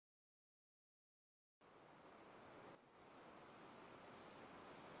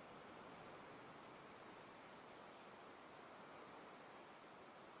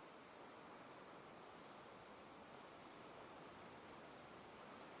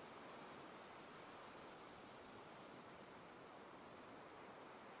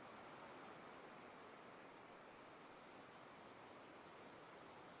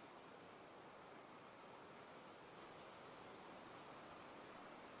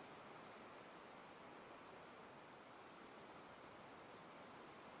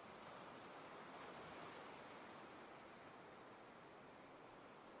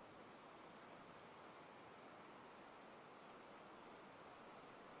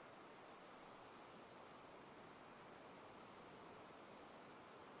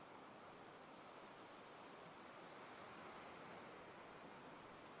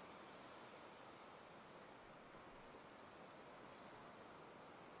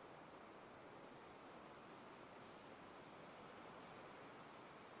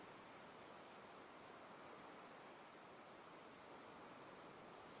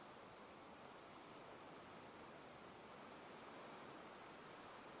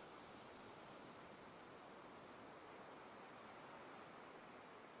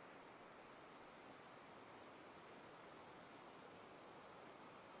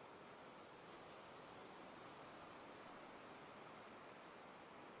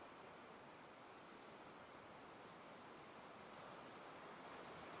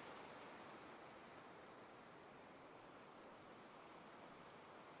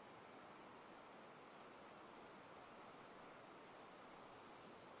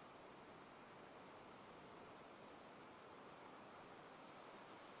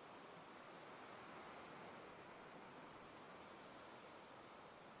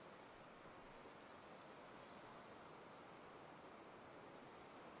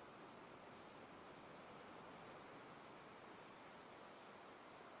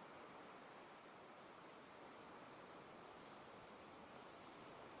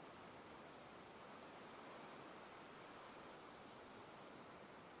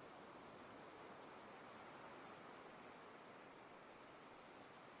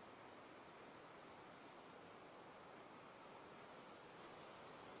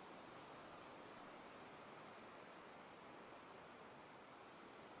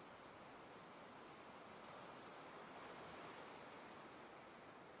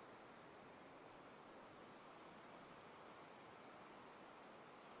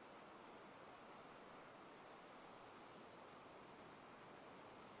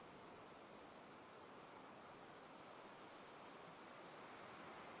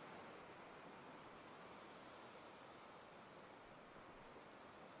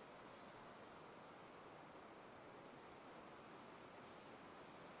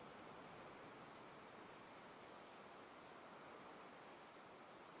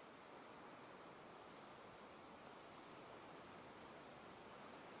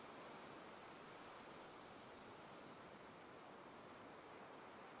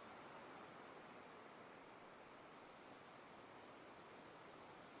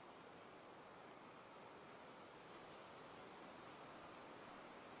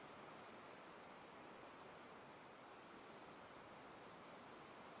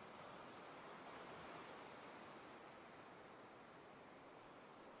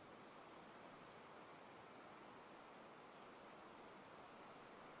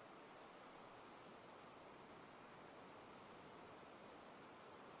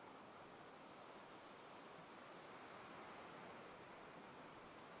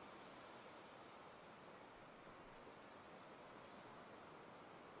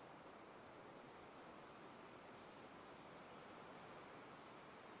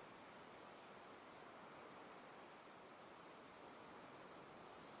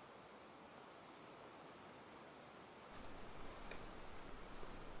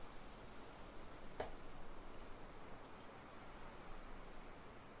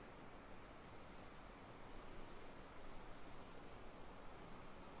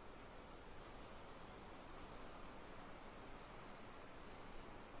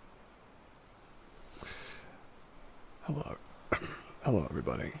Hello,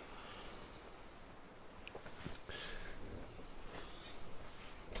 everybody.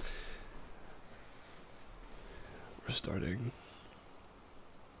 We're starting.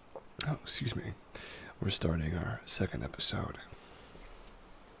 Oh, excuse me. We're starting our second episode.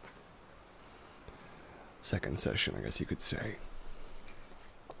 Second session, I guess you could say,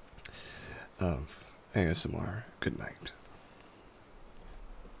 of ASMR Goodnight.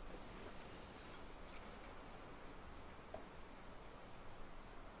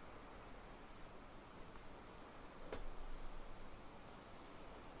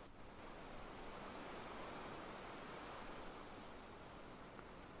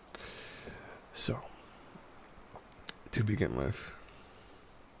 So, to begin with,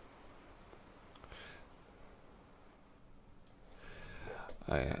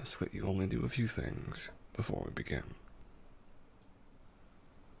 I ask that you only do a few things before we begin.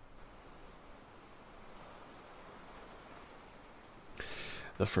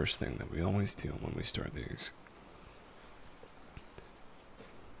 The first thing that we always do when we start these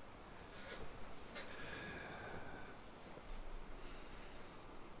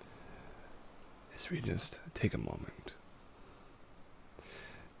is we just take a moment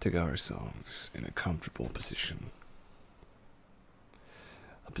to get ourselves in a comfortable position.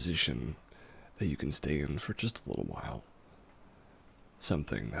 A position that you can stay in for just a little while.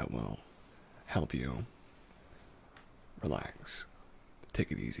 Something that will help you relax,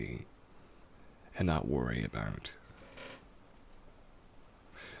 take it easy, and not worry about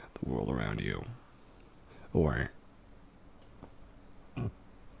the world around you or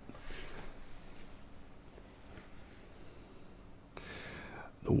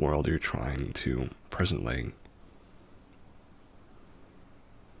the world you're trying to presently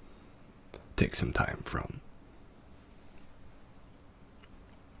take some time from.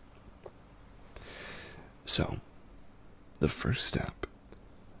 So, the first step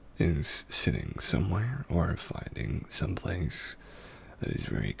is sitting somewhere or finding some place that is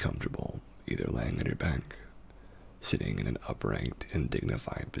very comfortable, either laying on your back, sitting in an upright and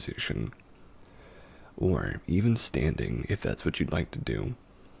dignified position, or even standing if that's what you'd like to do.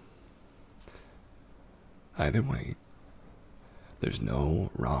 Either way, there's no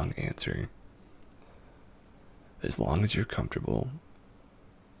wrong answer. As long as you're comfortable,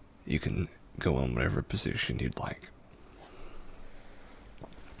 you can go in whatever position you'd like.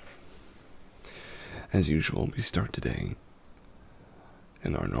 As usual, we start today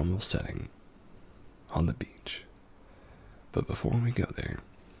in our normal setting on the beach. But before we go there,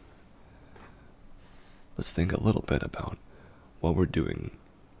 let's think a little bit about what we're doing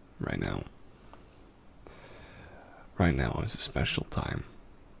right now. Right now is a special time.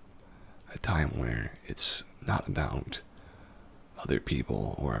 A time where it's not about other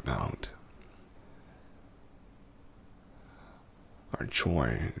people or about our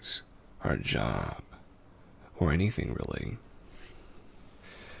chores, our job, or anything really.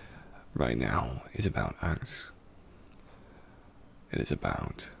 Right now is about us. It is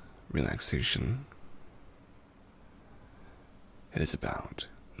about relaxation. It is about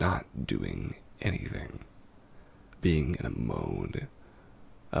not doing anything, being in a mode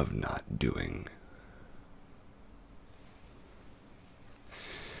of not doing.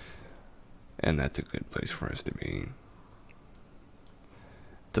 And that's a good place for us to be.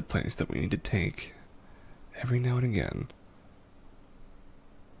 It's a place that we need to take every now and again.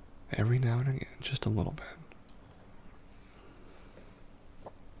 Every now and again, just a little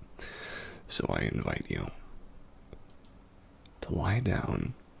bit. So I invite you to lie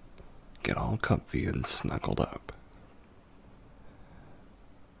down, get all comfy and snuggled up.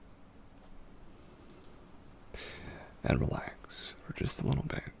 And relax for just a little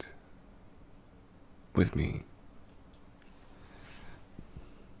bit with me.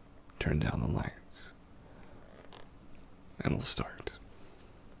 Turn down the lights and we'll start.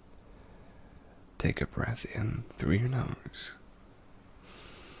 Take a breath in through your nose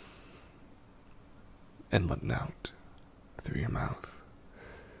and let it out through your mouth.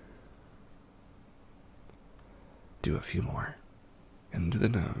 Do a few more into the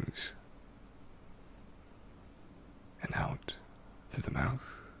nose and out through the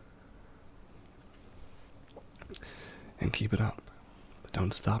mouth. And keep it up. But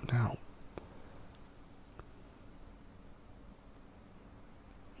don't stop now.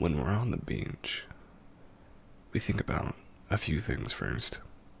 When we're on the beach, we think about a few things first.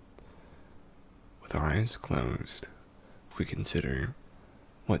 With our eyes closed, we consider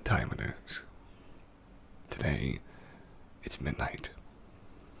what time it is. Today, it's midnight.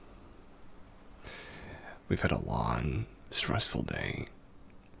 We've had a long, stressful day.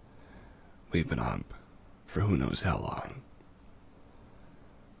 We've been up for who knows how long.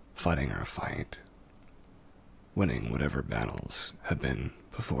 fighting our fight, winning whatever battles have been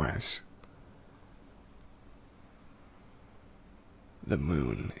before us. The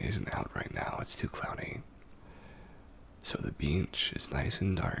moon isn't out right now, it's too cloudy. So the beach is nice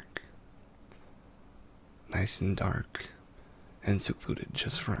and dark and secluded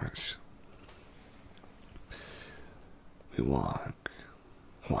just for us. We walk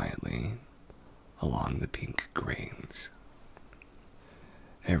quietly along the pink grains.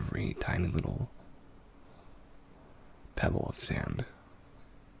 Every tiny little pebble of sand,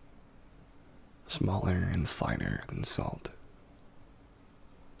 smaller and finer than salt.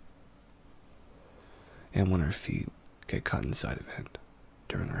 And when our feet get caught inside of it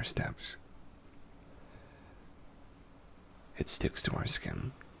during our steps, it sticks to our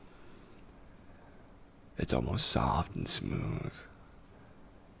skin. It's almost soft and smooth,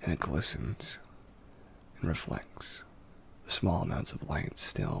 and it glistens and reflects the small amounts of light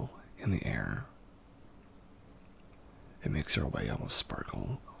still in the air. It makes our way almost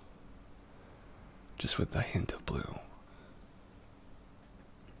sparkle, just with a hint of blue.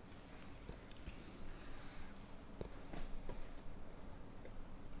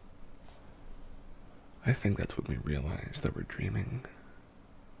 I think that's when we realize that we're dreaming.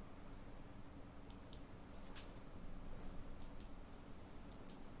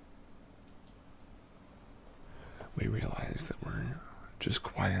 We realize that we're just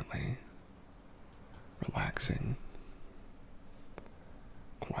quietly relaxing,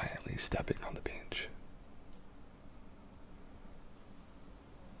 quietly stepping on the beach.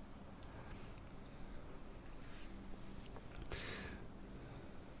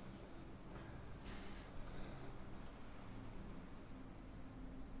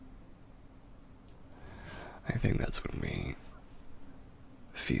 I think that's when we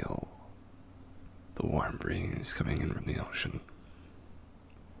feel the warm breeze coming in from the ocean.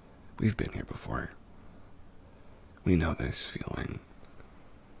 We've been here before. We know this feeling.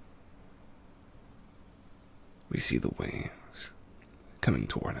 We see the waves coming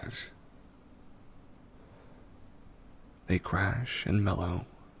toward us. They crash and mellow.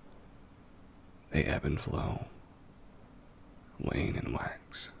 They ebb and flow, wane and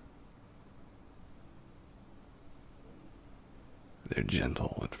wax. They're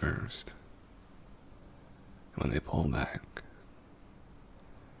gentle at first. When they pull back,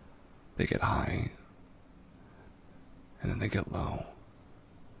 they get high, and then they get low.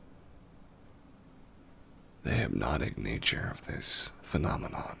 The hypnotic nature of this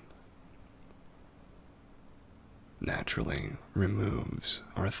phenomenon naturally removes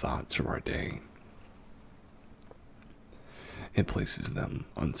our thoughts from our day. It places them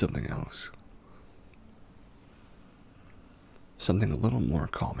on something else. Something a little more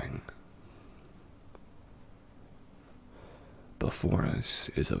calming. Before us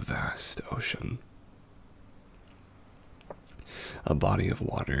is a vast ocean. A body of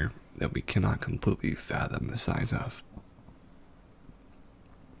water that we cannot completely fathom the size of.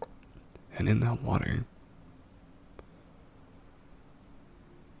 And in that water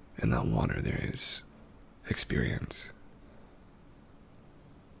there is experience.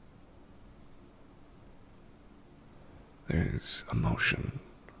 There's emotion,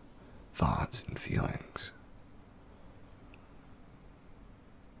 thoughts, and feelings.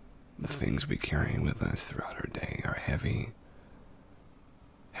 The things we carry with us throughout our day are heavy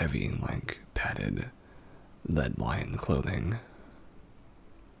like padded, lead-lined clothing.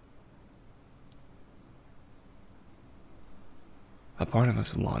 A part of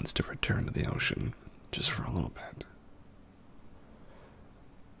us wants to return to the ocean just for a little bit,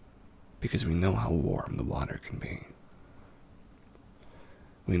 because we know how warm the water can be.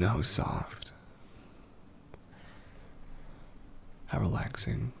 We know how soft, how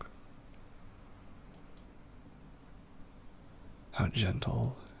relaxing, how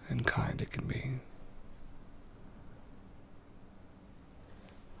gentle and kind it can be.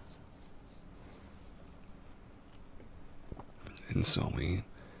 And so we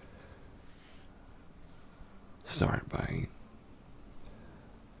start by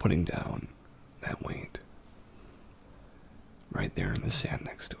putting down that weight right there in the sand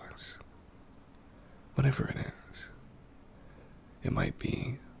next to us. Whatever it is. It might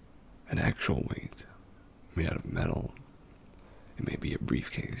be an actual weight made out of metal. It may be a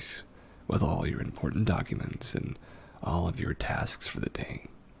briefcase with all your important documents and all of your tasks for the day.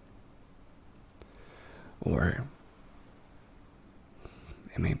 Or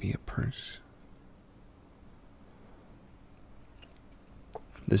it may be a purse.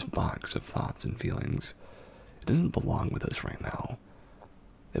 This box of thoughts and feelings, it doesn't belong with us right now.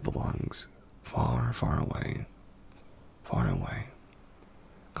 It belongs far, far away,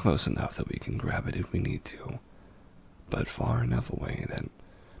 close enough that we can grab it if we need to, but far enough away that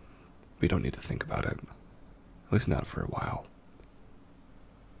we don't need to think about it, at least not for a while.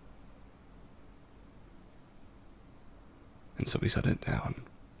 And so we set it down.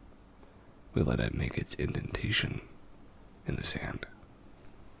 We let it make its indentation in the sand.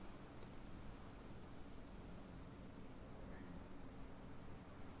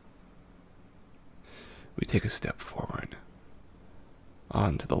 We take a step forward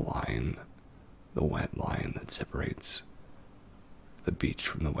onto the line, the wet line that separates the beach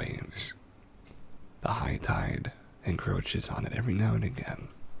from the waves. The high tide encroaches on it every now and again.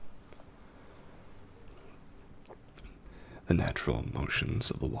 The natural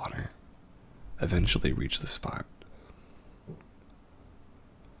motions of the water eventually reach the spot.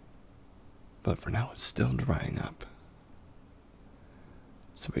 But for now it's still drying up.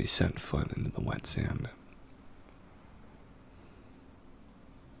 So we set foot into the wet sand.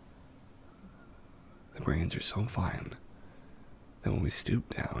 The grains are so fine that when we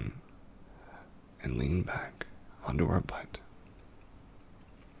stoop down and lean back onto our butt,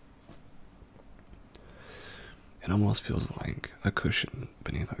 it almost feels like a cushion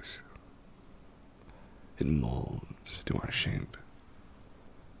beneath us. It molds to our shape,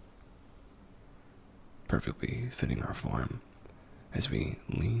 perfectly fitting our form as we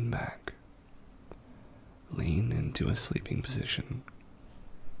lean back, lean into a sleeping position.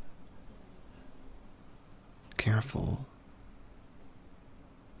 Careful,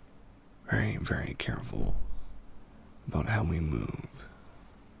 very, very careful about how we move,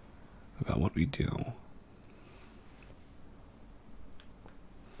 about what we do.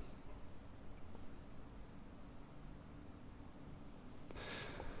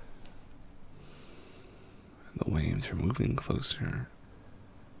 The waves are moving closer,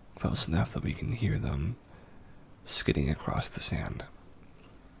 close enough that we can hear them skidding across the sand,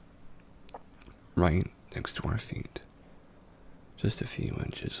 right next to our feet, just a few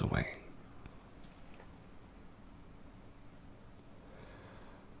inches away.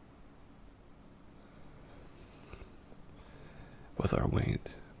 With our weight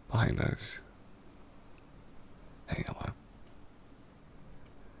behind us, hey Ella,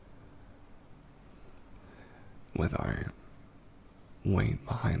 with our weight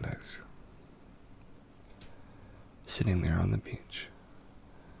behind us, sitting there on the beach,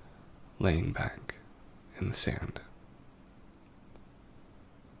 laying back in the sand.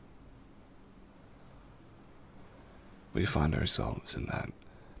 We find ourselves in that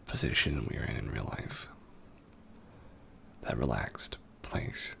position we are in real life, that relaxed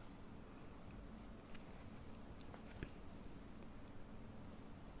place.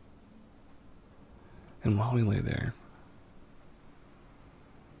 And while we lay there,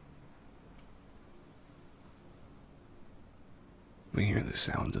 we hear the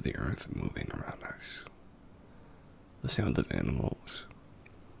sounds of the earth moving around us, the sound of animals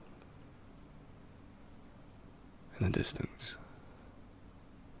in the distance,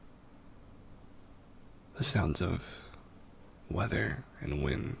 the sounds of weather and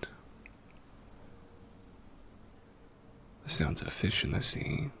wind, the sounds of fish in the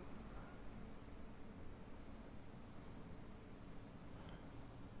sea,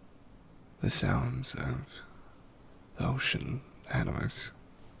 the sounds of the ocean ahead of us.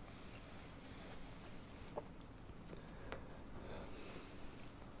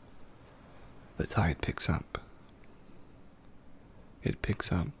 The tide picks up. It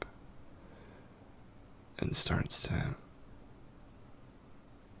picks up and starts to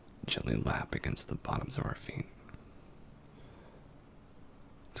gently lap against the bottoms of our feet.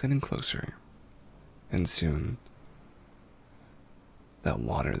 It's getting closer, and soon that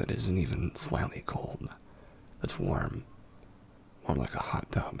water that isn't even slightly cold, that's warm like a hot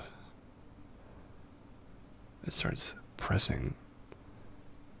tub, it starts pressing,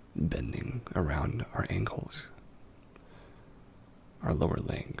 bending around our ankles, our lower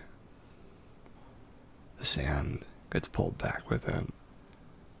leg. The sand gets pulled back with it,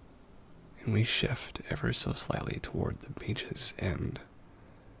 and we shift ever so slightly toward the beach's end,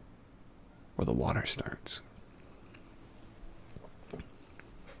 where the water starts.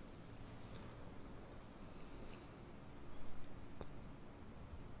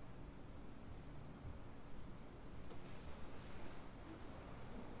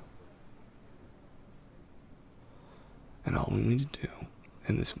 And all we need to do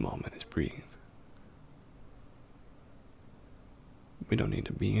in this moment is breathe. We don't need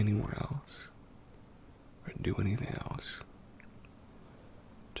to be anywhere else or do anything else.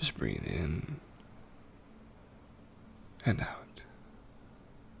 Just breathe in and out.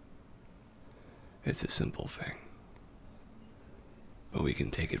 It's a simple thing. but we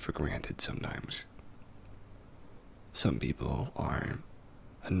can take it for granted sometimes. Some people are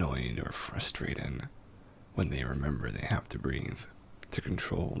annoyed or frustrated when they remember they have to breathe to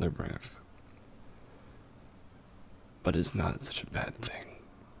control their breath. But it's not such a bad thing,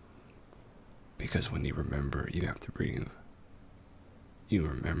 because when you remember you have to breathe, you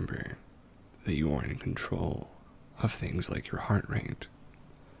remember that you are in control of things like your heart rate,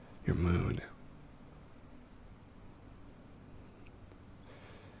 your mood,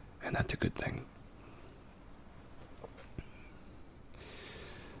 and that's a good thing.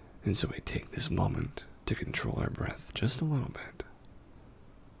 And so we take this moment to control our breath just a little bit,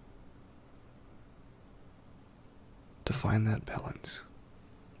 to find that balance.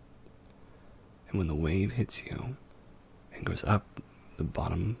 And when the wave hits you and goes up the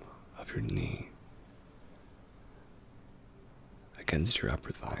bottom of your knee against your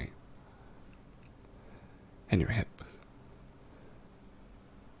upper thigh and your hip,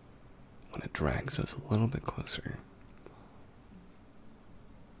 when it drags us a little bit closer,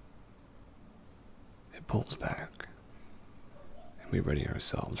 it pulls back, and we ready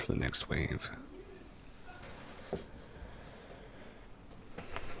ourselves for the next wave.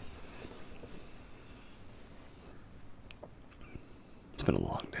 It's been a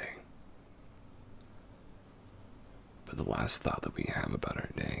long day, but the last thought that we have about our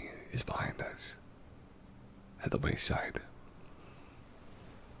day is behind us, at the wayside,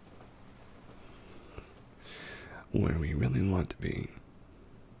 where we really want to be,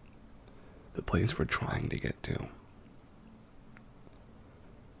 the place we're trying to get to.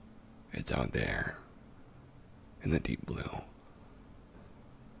 It's out there in the deep blue,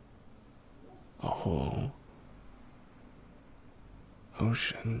 a whole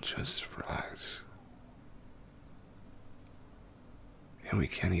ocean just for us. And we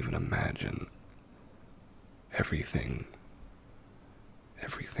can't even imagine everything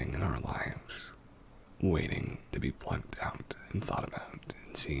in our lives waiting to be plucked out and thought about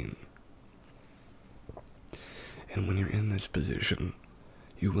and seen. And when you're in this position,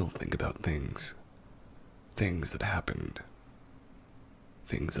 you will think about things that happened,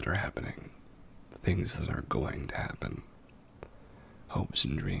 things that are happening, things that are going to happen, hopes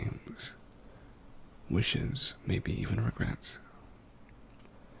and dreams, wishes, maybe even regrets.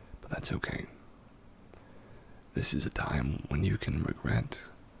 But that's okay. This is a time when you can regret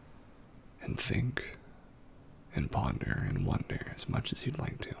and think and ponder and wonder as much as you'd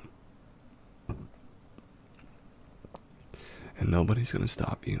like to. And nobody's going to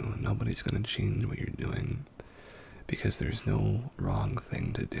stop you. Nobody's going to change what you're doing, because there's no wrong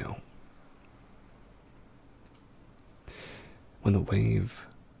thing to do. When the wave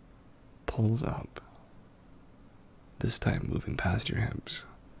pulls up, this time moving past your hips,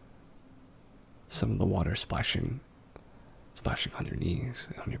 some of the water splashing on your knees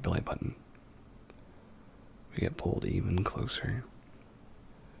and on your belly button, we get pulled even closer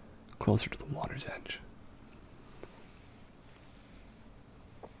to the water's edge.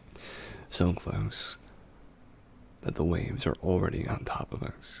 So close that the waves are already on top of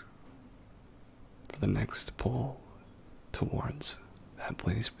us for the next pull towards that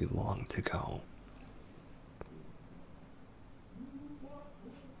place we long to go.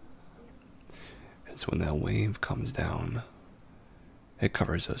 It's when that wave comes down, it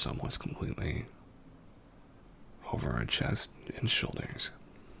covers us almost completely, over our chest and shoulders,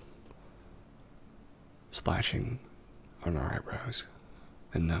 splashing on our eyebrows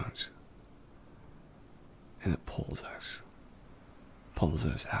and nose. And it pulls us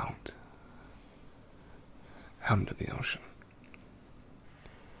out into the ocean.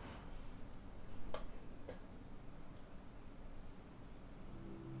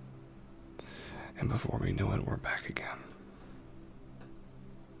 And before we know it, we're back again.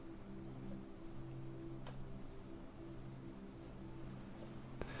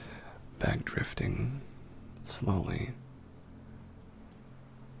 Back drifting slowly.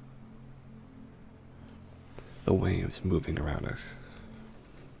 The waves moving around us.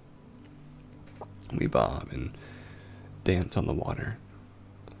 We bob and dance on the water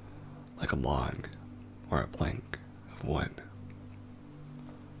like a log or a plank of wood,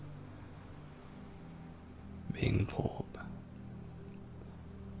 being pulled.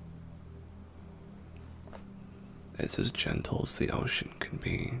 It's as gentle as the ocean can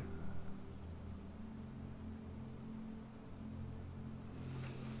be.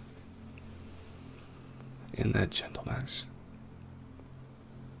 In that gentleness,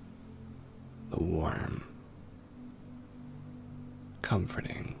 the warm,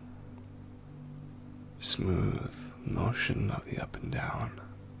 comforting, smooth motion of the up and down,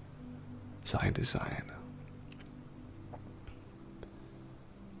 side to side,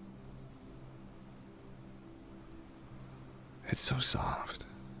 It's so soft.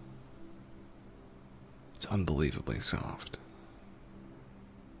 It's unbelievably soft.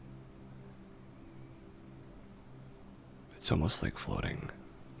 It's almost like floating.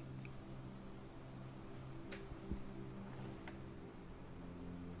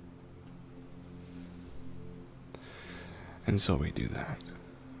 And so we do that.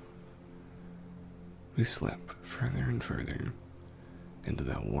 We slip further and further into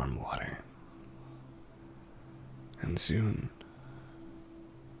that warm water. And soon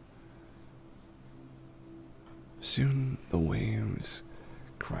the waves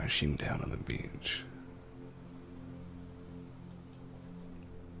crashing down on the beach.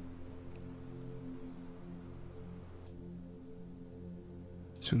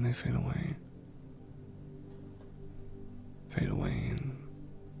 Soon they fade away. Fade away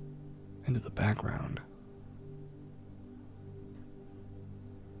into the background.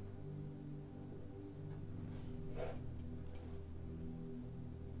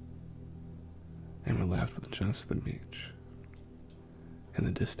 And we're left with just the beach in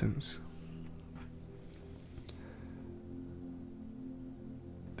the distance,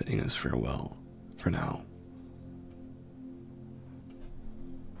 bidding us farewell for now.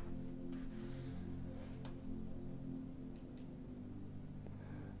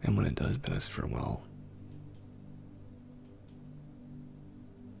 And when it does bid us farewell,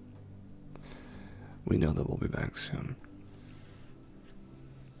 we know that we'll be back soon.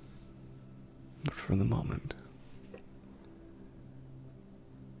 But for the moment,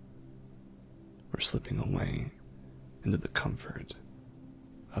 we're slipping away into the comfort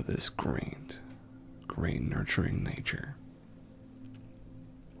of this great nurturing nature.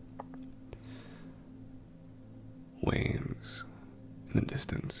 Waves in the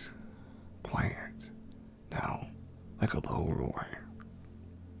distance, quiet, now like a low roar.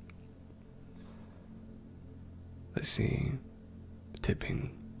 The sea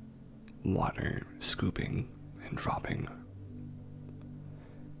tipping, water scooping and dropping,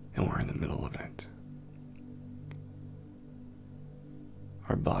 and we're in the middle of it.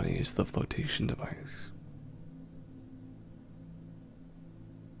 Our body is the flotation device,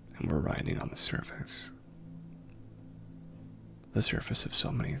 and we're riding on the surface of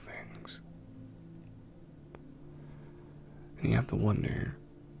so many things. And you have to wonder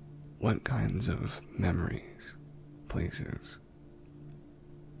what kinds of memories, places,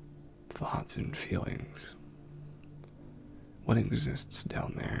 thoughts and feelings, what exists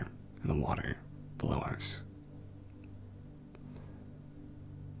down there in the water below us.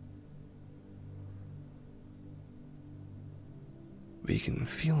 We can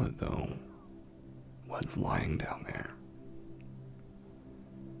feel it though, what's lying down there.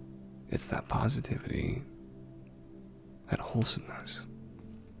 It's that positivity, that wholesomeness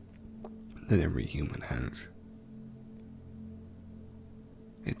that every human has.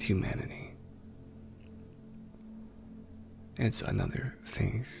 It's humanity. It's another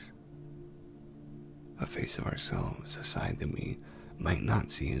face, a face of ourselves, a side that we might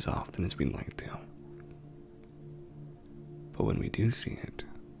not see as often as we'd like to. But when we do see it,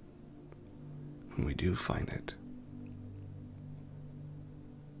 when we do find it,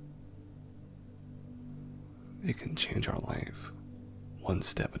 it can change our life one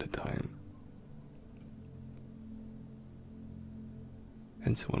step at a time.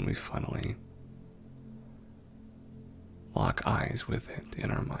 And so when we finally lock eyes with it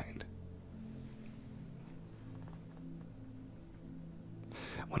in our mind,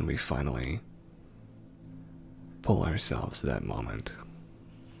 when we finally pull ourselves to that moment,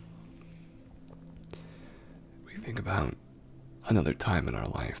 we think about another time in our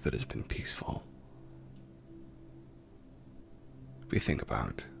life that has been peaceful. We think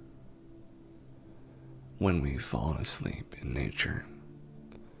about when we've fallen asleep in nature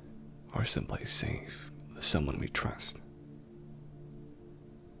or someplace safe with someone we trust.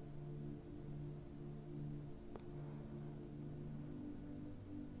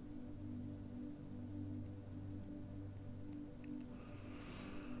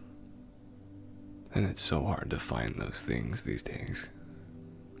 And it's so hard to find those things these days.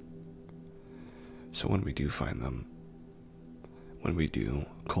 So when we do find them, when we do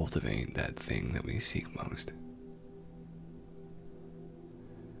cultivate that thing that we seek most,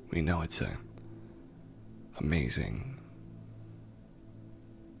 we know it's a amazing,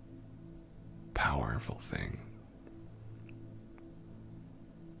 powerful thing.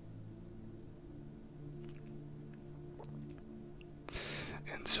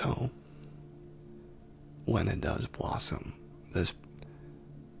 And so, when it does blossom, this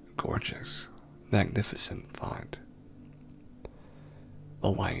gorgeous, magnificent thought,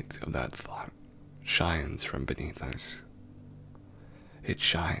 the light of that thought shines from beneath us It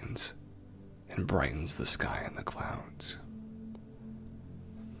shines and brightens the sky and the clouds.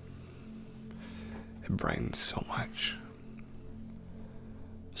 It brightens so much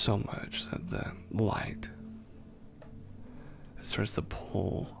that the light, it starts to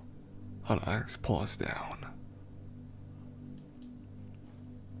pull on us, pull us down.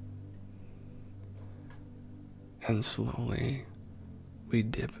 And slowly we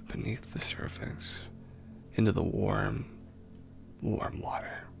dip beneath the surface into the warm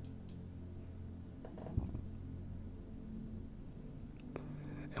water.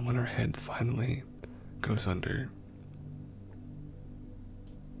 And when our head finally goes under,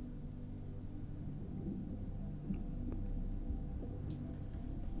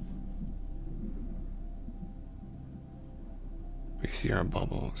 we see our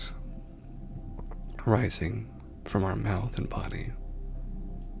bubbles rising from our mouth and body.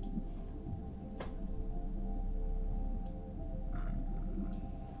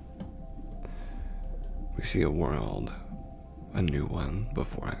 We see a world, a new one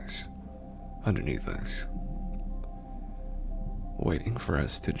before us, underneath us, waiting for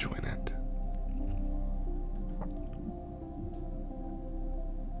us to join it.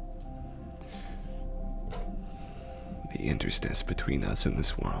 The interstice between us and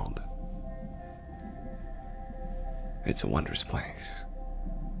this world. It's a wondrous place,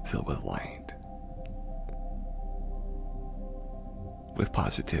 filled with light, with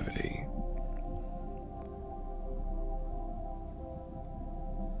positivity.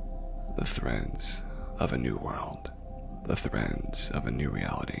 The threads of a new world, the threads of a new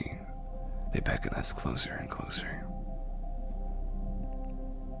reality, they beckon us closer and closer.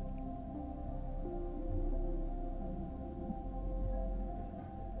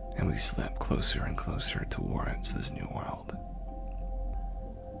 And we slip closer and closer towards this new world.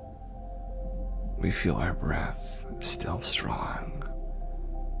 We feel our breath still strong.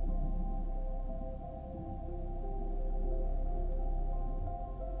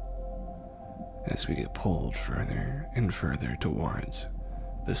 As we get pulled further and further towards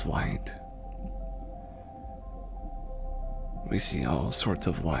this light, we see all sorts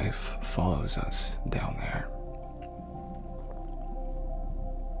of life follows us down there.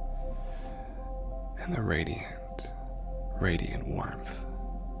 And the radiant warmth,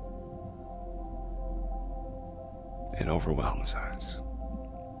 it overwhelms us.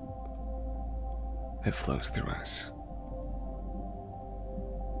 It flows through us.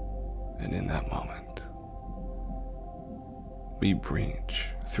 And in that moment, we breach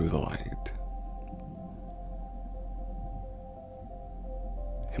through the light.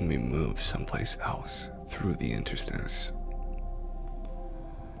 And we move someplace else through the interstice.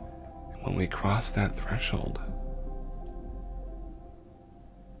 When we cross that threshold,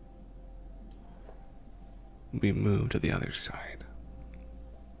 we move to the other side.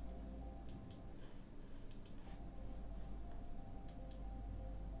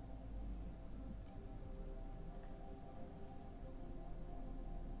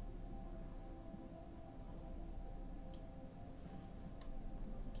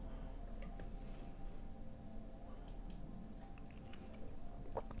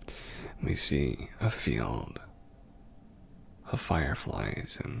 We see a field of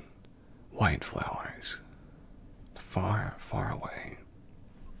fireflies and white flowers, far, far away.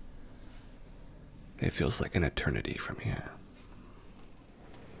 It feels like an eternity from here.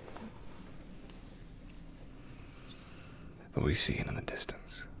 But we see it in the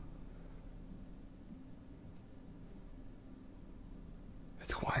distance.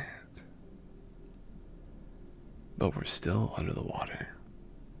 It's quiet. But we're still under the water.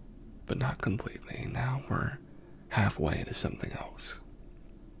 But not completely. Now we're halfway to something else.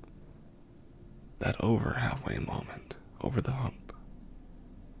 That over halfway moment, over the hump,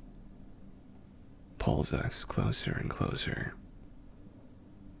 pulls us closer and closer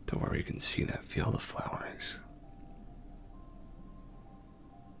to where we can see that field of flowers.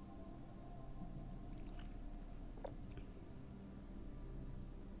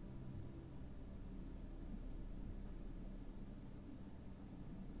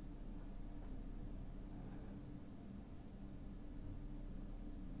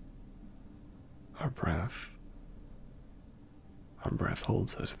 Our breath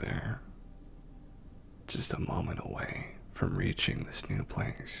holds us there, just a moment away from reaching this new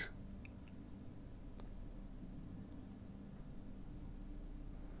place.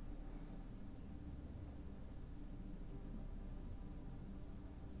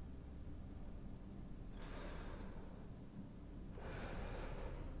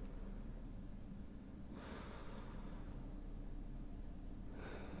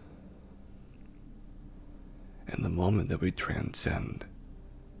 And the moment that we transcend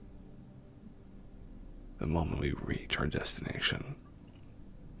the moment we reach our destination,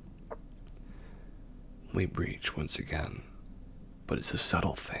 we breach once again, but it's a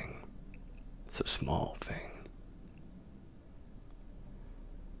subtle thing. It's a small thing.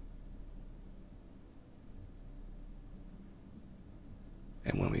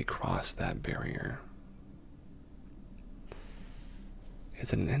 And when we cross that barrier,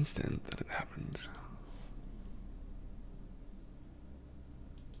 it's an instant that it happens.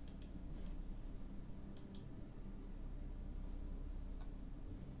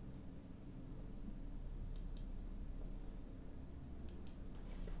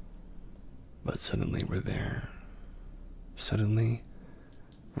 But suddenly we're there. Suddenly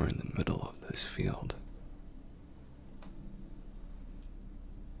we're in the middle of this field.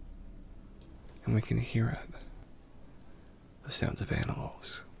 And we can hear it. The sounds of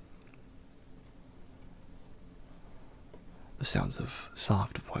animals. The sounds of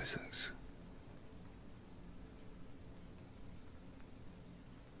soft voices.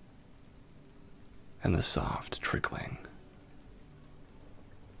 And the soft trickling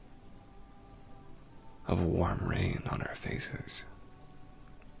of warm rain on our faces.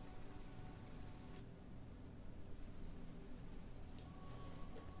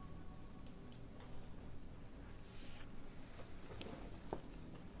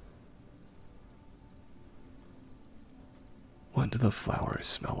 What do the flowers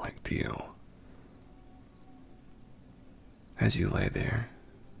smell like to you? As you lay there,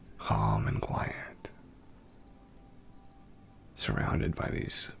 calm and quiet, surrounded by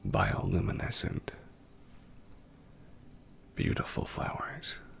these bioluminescent, beautiful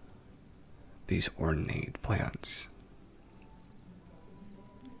flowers, these ornate plants.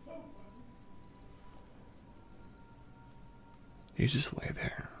 You just lay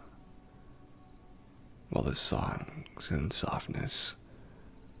there while the songs and softness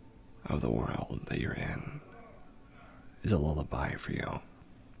of the world that you're in is a lullaby for you.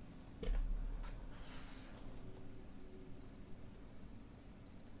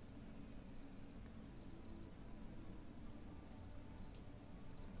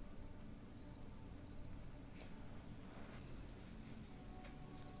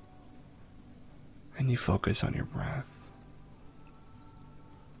 And you focus on your breath,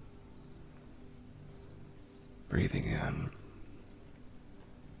 breathing in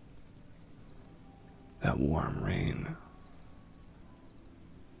that warm rain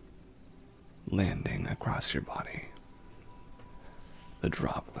landing across your body, the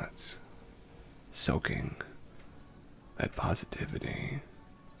droplets soaking that positivity,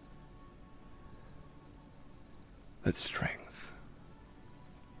 that strength.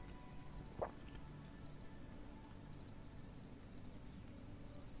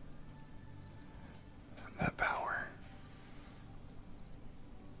 That power.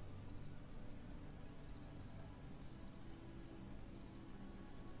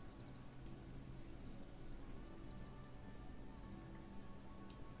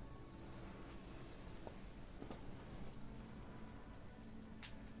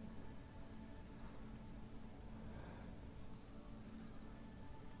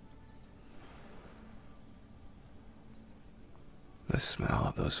 The smell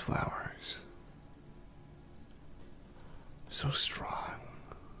of those flowers, so strong.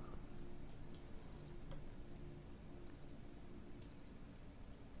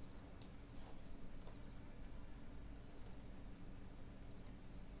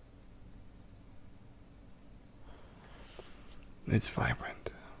 It's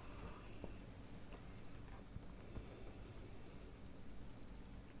vibrant.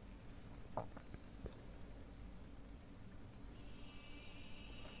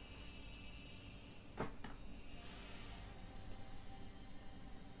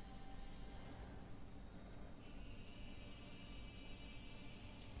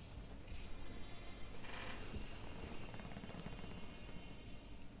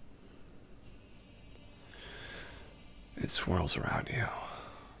 It swirls around you,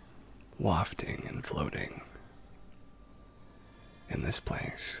 wafting and floating in this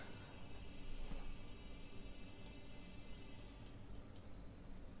place.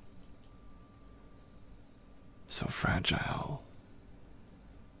 So fragile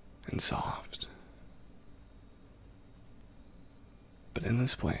and soft. But in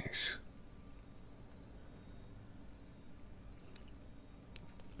this place,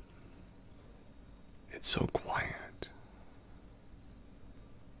 it's so quiet.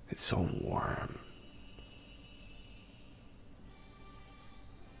 It's so warm.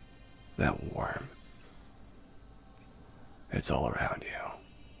 That warmth, it's all around you.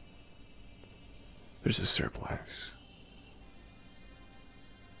 There's a surplus.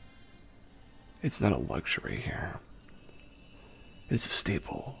 It's not a luxury here. It's a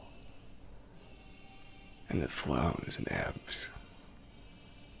staple. And it flows and ebbs.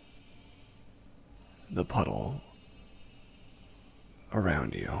 The puddle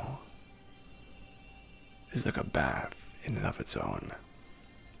around you is like a bath in and of its own.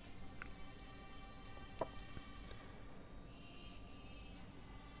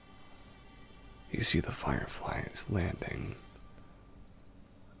 You see the fireflies landing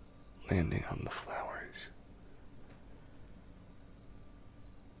on the flowers.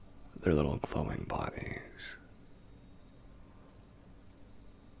 Their little glowing bodies.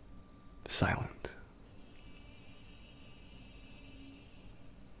 Silent.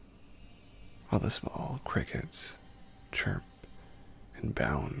 While the small crickets chirp and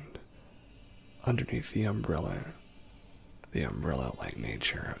bound underneath the umbrella-like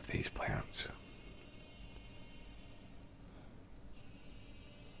nature of these plants.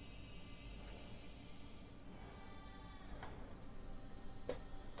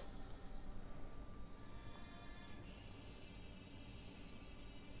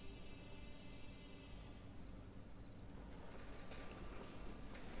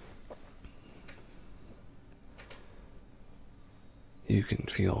 You can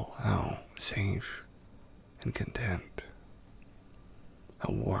feel how safe and content,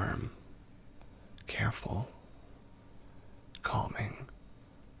 how warm, careful, calming.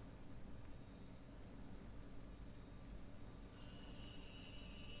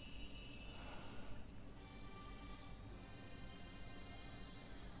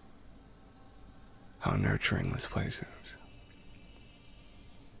 How nurturing this place is.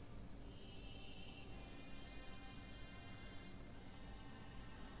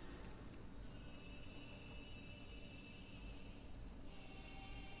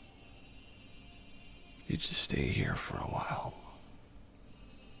 You just stay here for a while.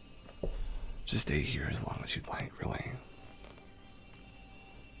 Just stay here as long as you'd like, really.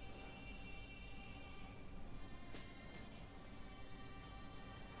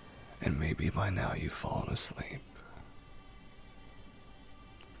 And maybe by now you've fallen asleep.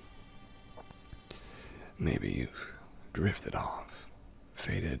 Maybe you've drifted off,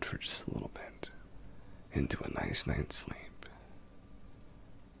 faded for just a little bit, into a nice night's sleep.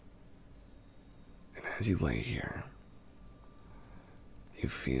 And as you lay here, you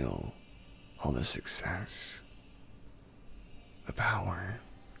feel all the success, the power,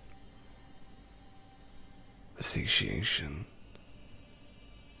 the satiation.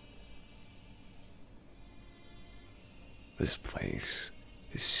 This place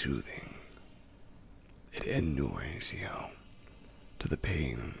is soothing. It inures you to the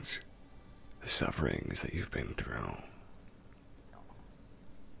pains, the sufferings that you've been through.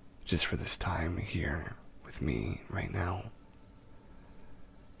 Just for this time here with me right now,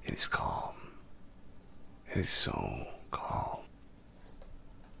 it is calm. It is so calm.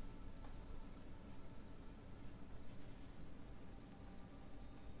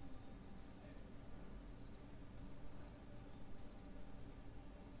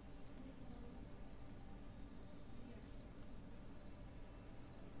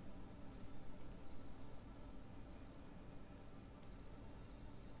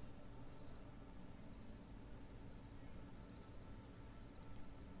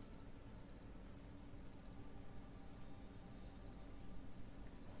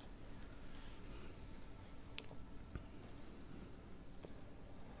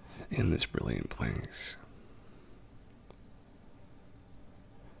 In this brilliant place,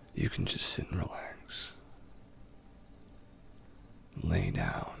 you can just sit and relax. Lay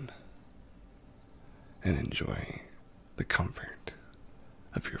down and enjoy the comfort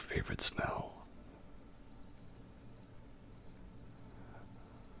of your favorite smell.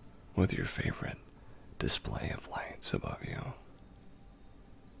 With your favorite display of lights above you.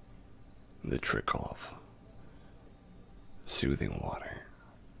 The trickle of soothing water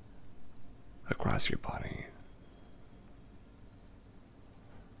across your body.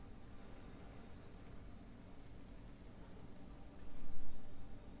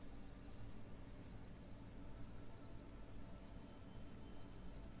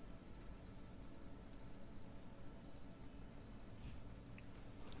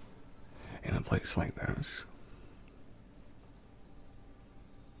 In a place like this,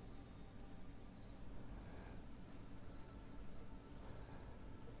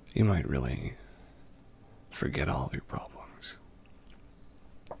 you might really forget all of your problems.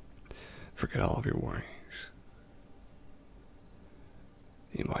 Forget all of your worries.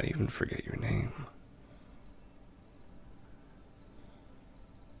 You might even forget your name.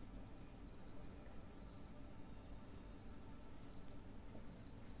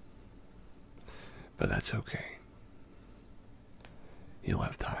 But that's okay. You'll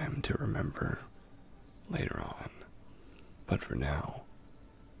have time to remember later on. But for now,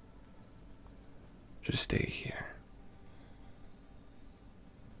 just stay here.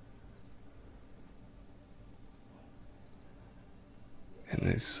 In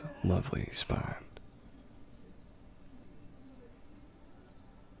this lovely spot.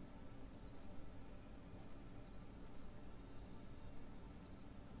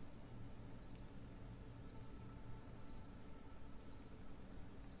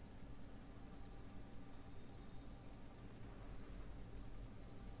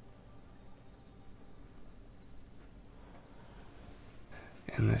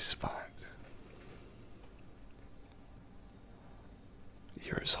 In this spot,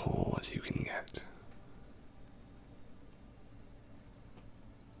 you're as whole as you can get.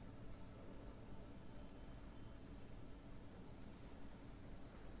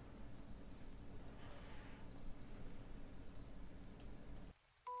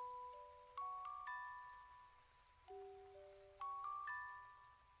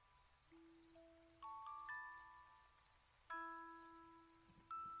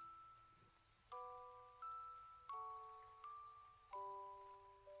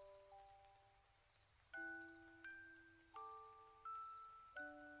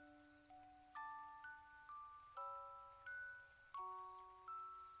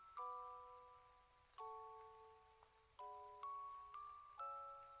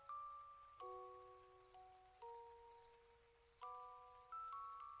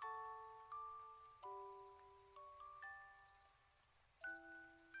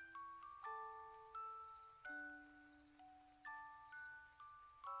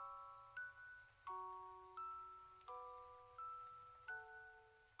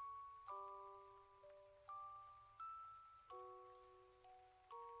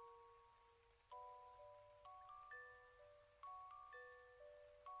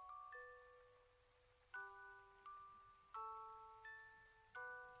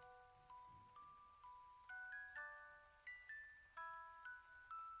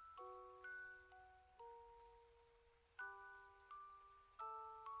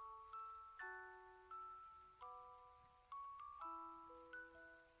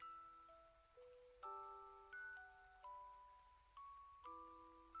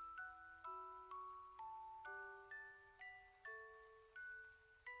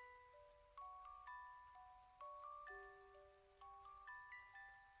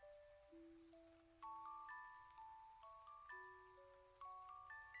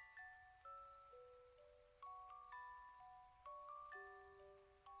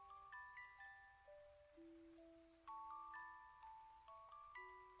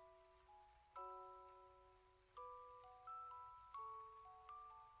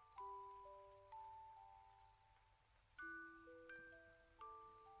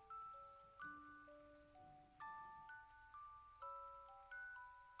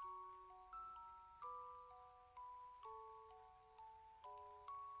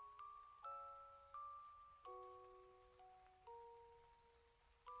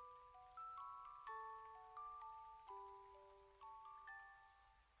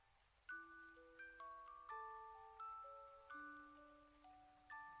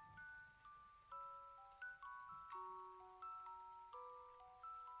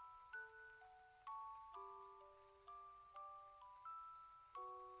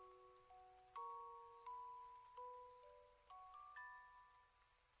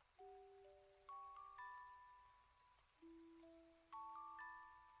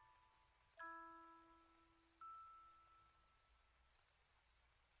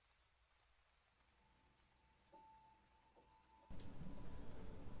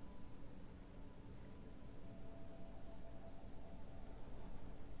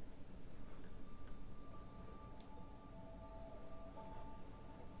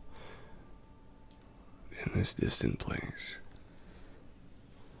 In this distant place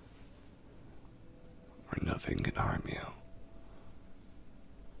where nothing can harm you,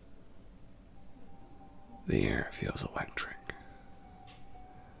 the air feels electric.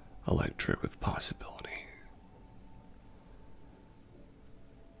 Electric with possibility.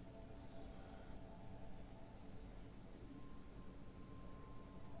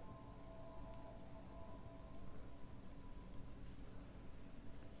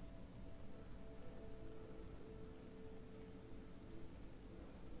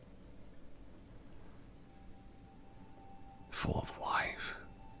 Full of life.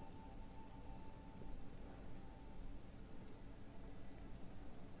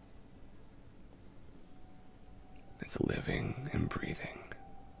 It's living and breathing.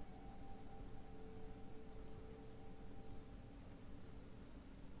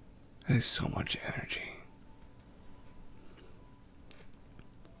 There's so much energy.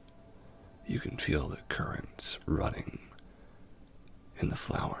 You can feel the currents running in the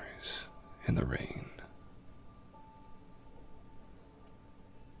flowers, in the rain.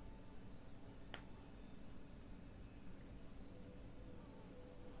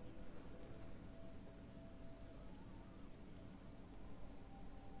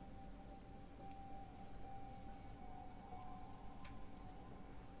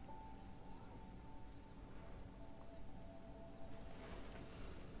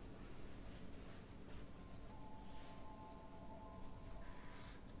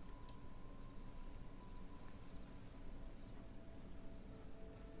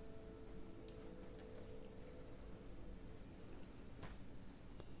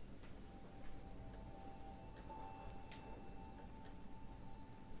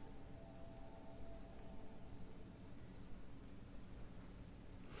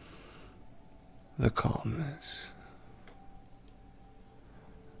 The calmness,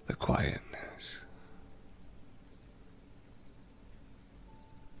 the quietness,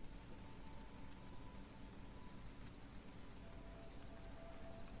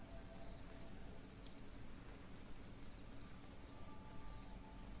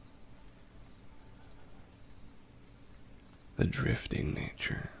 the drifting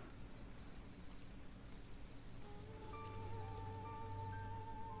nature.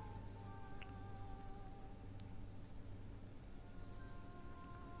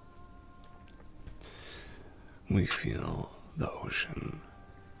 We feel the ocean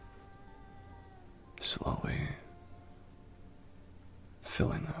slowly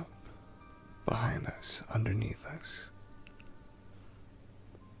filling up behind us, underneath us.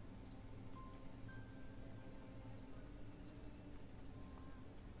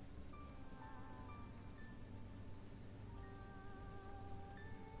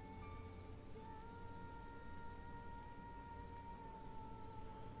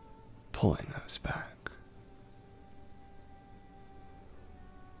 Pulling us back.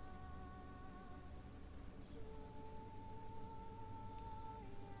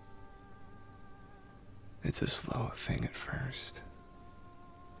 It's a slow thing at first.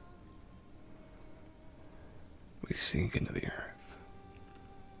 We sink into the earth.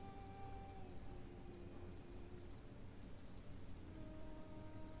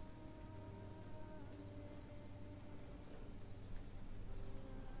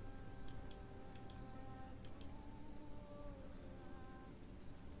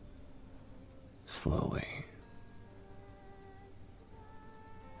 Slowly.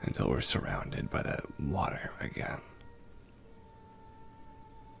 Until we're surrounded by the water again.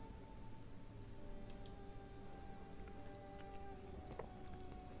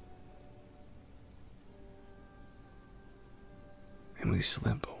 And we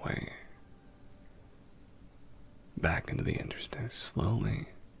slip away back into the interstice, slowly,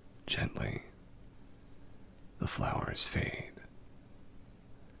 gently. The flowers fade.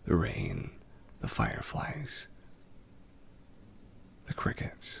 The rain, the fireflies, the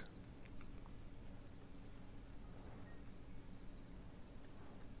crickets.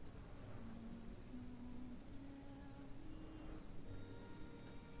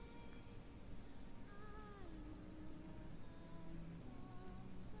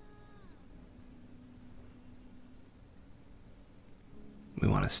 We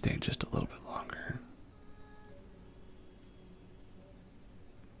want to stay just a little bit longer.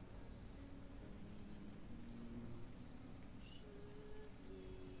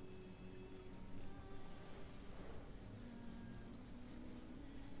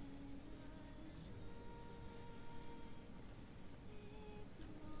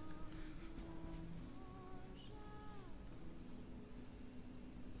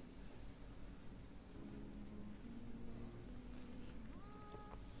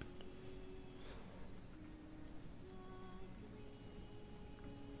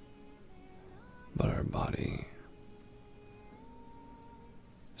 But our body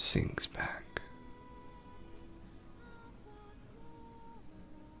sinks back.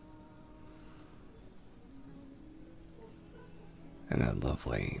 And that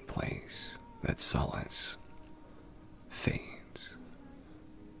lovely place, that solace, fades.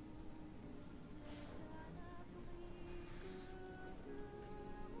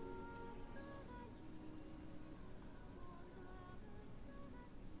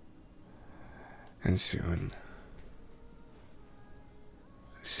 And soon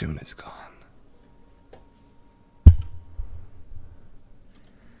it's gone.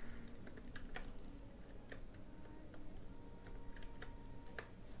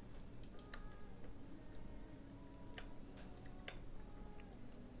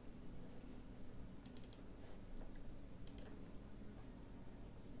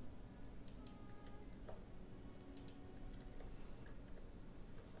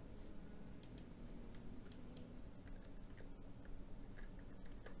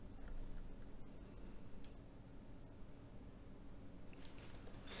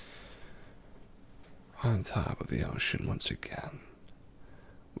 On top of the ocean once again,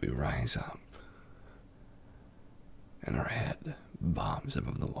 we rise up, and our head bobs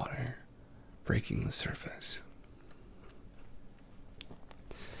above the water, breaking the surface.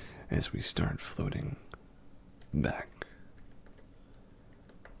 As we start floating back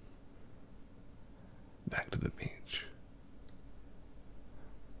to the beach.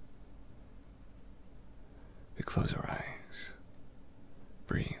 We close our eyes,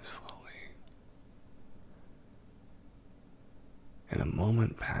 breathe slowly, and a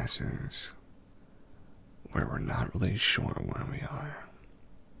moment passes where we're not really sure where we are.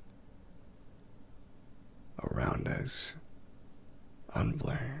 Around us,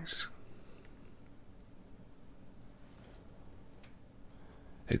 unblurs.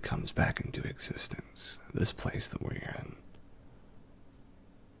 It comes back into existence, this place that we're in.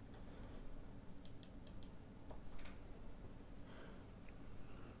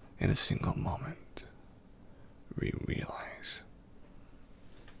 In a single moment, we realize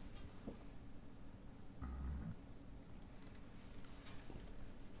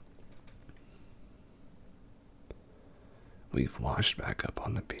we've washed back up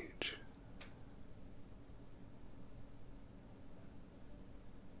on the beach.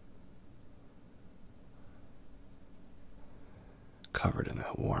 Covered in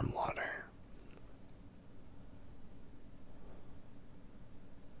that warm water.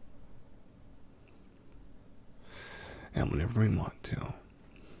 And whenever we want to,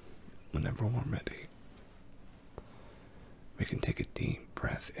 whenever we're ready, we can take a deep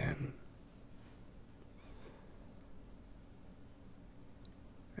breath in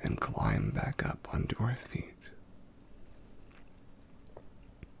and climb back up onto our feet,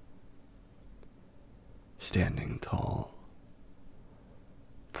 standing tall,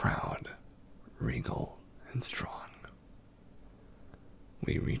 proud, regal, and strong.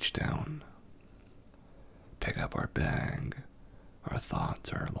 We reach down, pick up our bag, our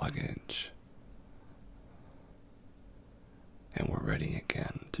thoughts, our luggage, and we're ready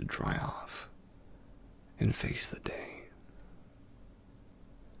again to dry off and face the day.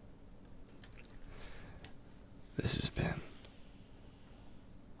 This has been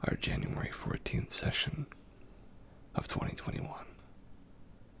our January 14th session of 2021.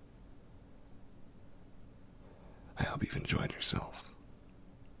 I hope you've enjoyed yourself.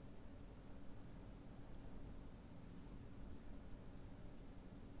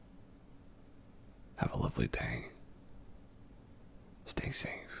 Have a lovely day. Stay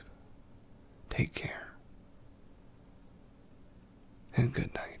safe. Take care. And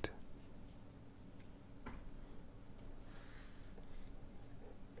good night.